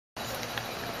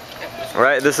All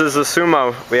right, this is the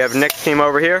sumo. We have Nick's team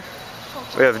over here.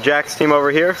 We have Jack's team over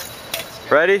here.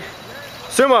 Ready?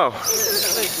 Sumo!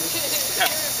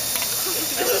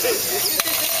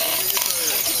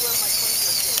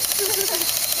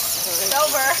 It's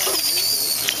over.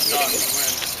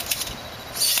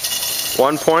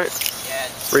 1 point.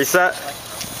 Reset.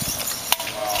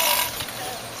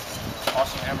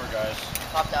 Awesome hammer, guys.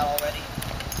 Popped out already.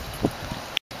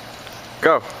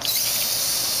 Go.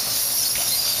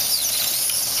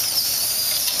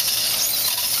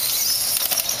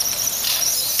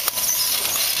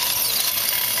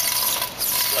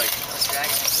 Like,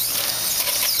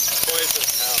 boys as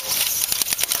hell.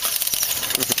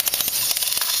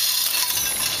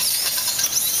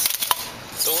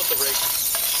 Don't let the rake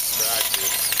drag you.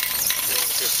 You don't want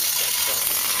to 50% done.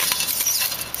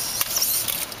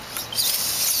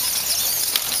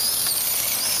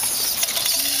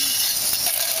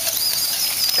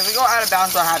 If we go out of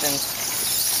bounds, what happens?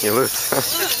 You lose.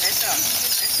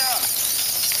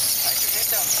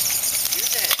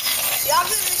 The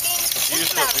opposite of the game is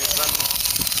Useless, because then...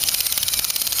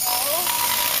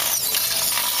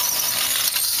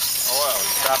 Oh well,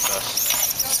 you trapped us.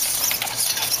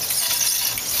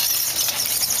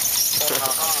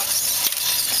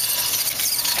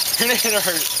 You're gonna hit our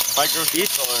micro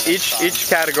Each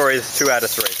category is 2 out of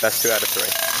 3. Best 2 out of 3.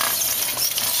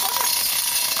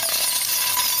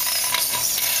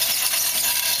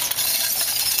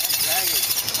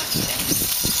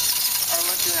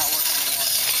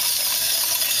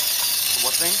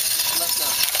 What thing?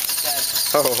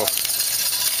 Oh.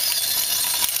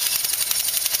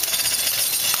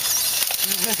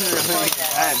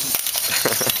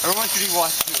 Everyone should be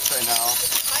watching this right now.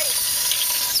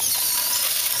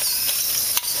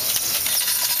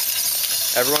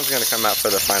 Everyone's going to come out for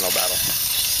the final battle.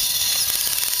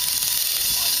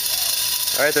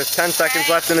 Alright, there's 10 seconds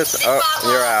left in this. Oh,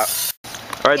 you're out.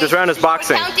 Alright, this round is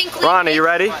boxing. Ron, are you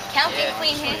ready? Counting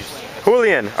clean hits.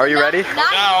 Julian, are you ready?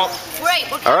 No. Right,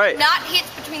 we're counting Alright. not hits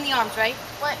between the arms, right?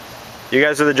 What? You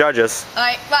guys are the judges.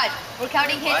 Alright, but we're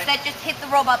counting hits that just hit the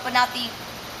robot, but not the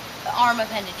arm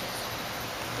appendages.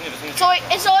 So if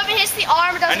it hits the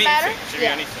arm, it doesn't matter?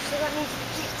 Yeah. So that means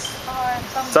it hits our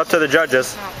thumb. It's up to the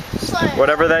judges.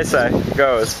 Whatever they say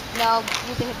goes. No,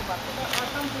 you can hit the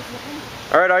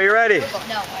button. Alright, are you ready? No,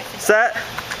 I think. Set,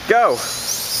 go.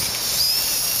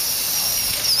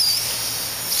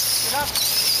 Get up.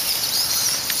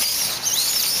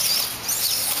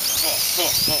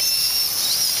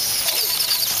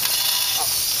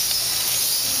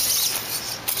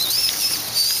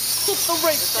 Hit the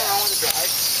rake down.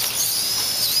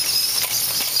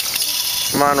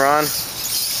 Come on, Ron.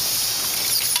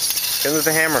 Get him with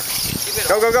the hammer.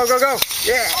 Go, go, go, go, go.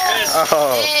 Yeah.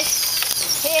 Oh.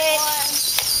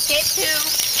 Hit 2.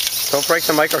 Don't break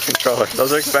the microcontroller.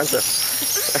 Those are expensive.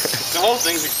 The whole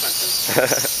thing's expensive.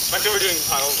 Especially we're doing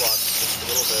pile blocks just a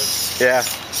little bit. Yeah.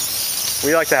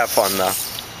 We like to have fun, though.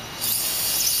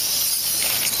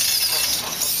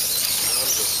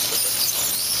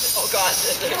 Oh god.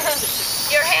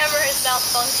 Your hammer is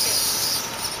malfunctioning.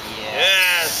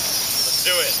 Yes! Let's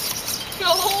do it.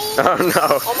 No. Oh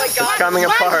no. Oh my god. It's coming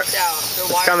apart.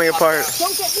 It's coming apart.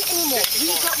 Don't get hit anymore. We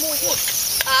got more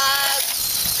hits.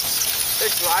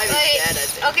 They're driving dead, I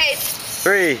think. Okay.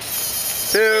 3,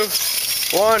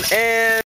 2, 1, and...